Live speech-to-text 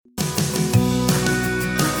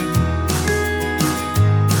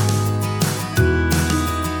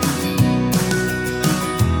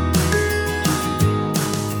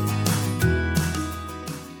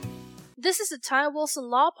This is the Ty Wilson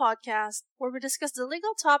Law Podcast, where we discuss the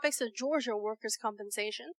legal topics of Georgia workers'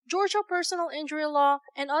 compensation, Georgia personal injury law,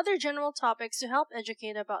 and other general topics to help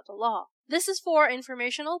educate about the law. This is for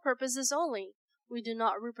informational purposes only. We do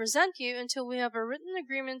not represent you until we have a written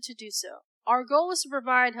agreement to do so. Our goal is to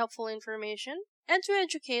provide helpful information and to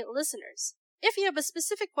educate listeners. If you have a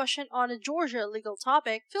specific question on a Georgia legal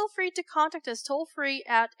topic, feel free to contact us toll-free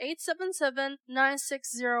at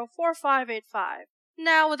 877-960-4585.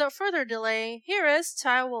 Now, without further delay, here is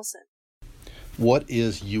Ty Wilson. What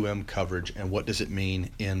is coverage and what does it mean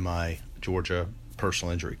in my Georgia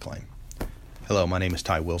personal injury claim? Hello, my name is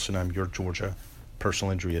Ty Wilson. I'm your Georgia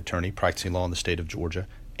personal injury attorney practicing law in the state of Georgia,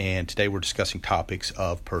 and today we're discussing topics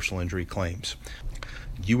of personal injury claims.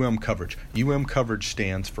 coverage. Coverage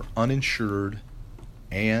stands for uninsured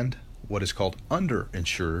and what is called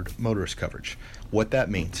underinsured motorist coverage. What that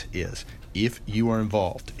means is if you are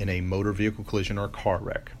involved in a motor vehicle collision or car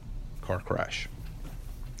crash,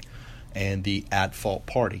 and the at-fault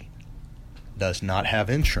party does not have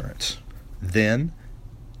insurance, then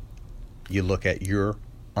you look at your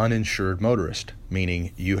uninsured motorist,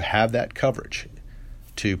 meaning you have that coverage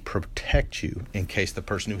to protect you in case the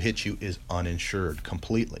person who hits you is uninsured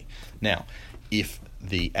completely. Now, if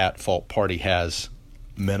the at-fault party has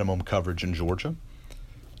minimum coverage in Georgia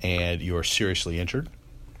and you're seriously injured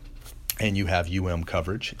and you have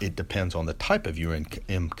coverage, it depends on the type of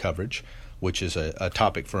coverage, which is a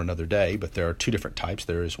topic for another day, but there are two different types.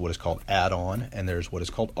 There is what is called add-on and there's what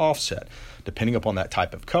is called offset. Depending upon that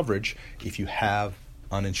type of coverage, if you have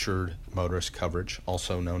uninsured motorist coverage,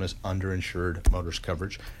 also known as underinsured motorist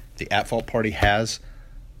coverage, the at-fault party has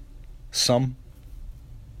some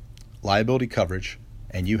liability coverage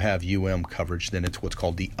and you have coverage, then it's what's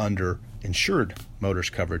called the underinsured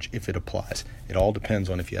motorist coverage if it applies. It all depends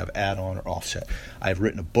on if you have add-on or offset. I've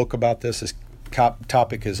written a book about this. This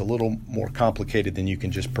topic is a little more complicated than you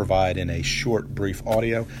can just provide in a short, brief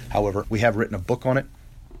audio. However, we have written a book on it,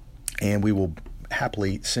 and we will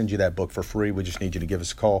happily send you that book for free. We just need you to give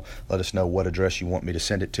us a call. Let us know what address you want me to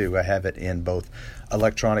send it to. I have it in both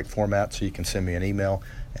electronic format, so you can send me an email,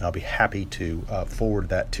 and I'll be happy to forward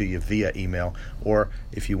that to you via email. Or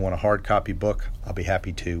if you want a hard copy book, I'll be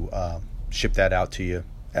happy to ship that out to you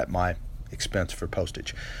at my expense for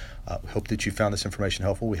postage. We hope that you found this information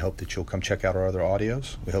helpful. We hope that you'll come check out our other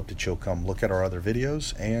audios. We hope that you'll come look at our other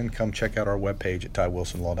videos and come check out our webpage at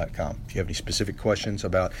TyWilsonLaw.com. If you have any specific questions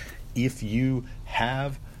about if you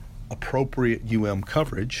have appropriate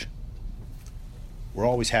coverage, we're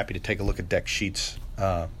always happy to take a look at deck sheets,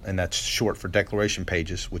 and that's short for declaration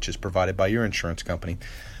pages, which is provided by your insurance company.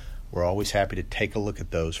 We're always happy to take a look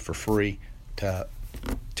at those for free to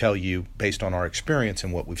tell you, based on our experience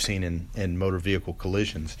and what we've seen in motor vehicle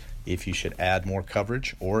collisions, if you should add more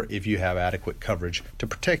coverage or if you have adequate coverage to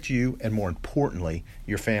protect you and, more importantly,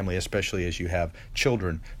 your family, especially as you have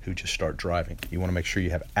children who just start driving. You want to make sure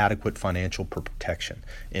you have adequate financial protection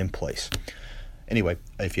in place. Anyway,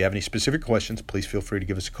 if you have any specific questions, please feel free to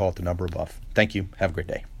give us a call at the number above. Thank you. Have a great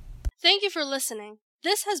day. Thank you for listening.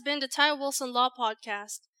 This has been the Ty Wilson Law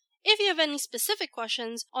Podcast. If you have any specific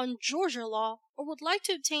questions on Georgia law or would like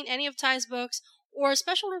to obtain any of Ty's books or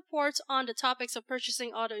special reports on the topics of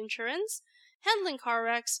purchasing auto insurance, handling car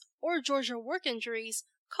wrecks, or Georgia work injuries,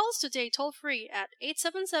 call us today toll-free at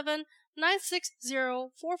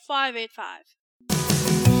 877-960-4585.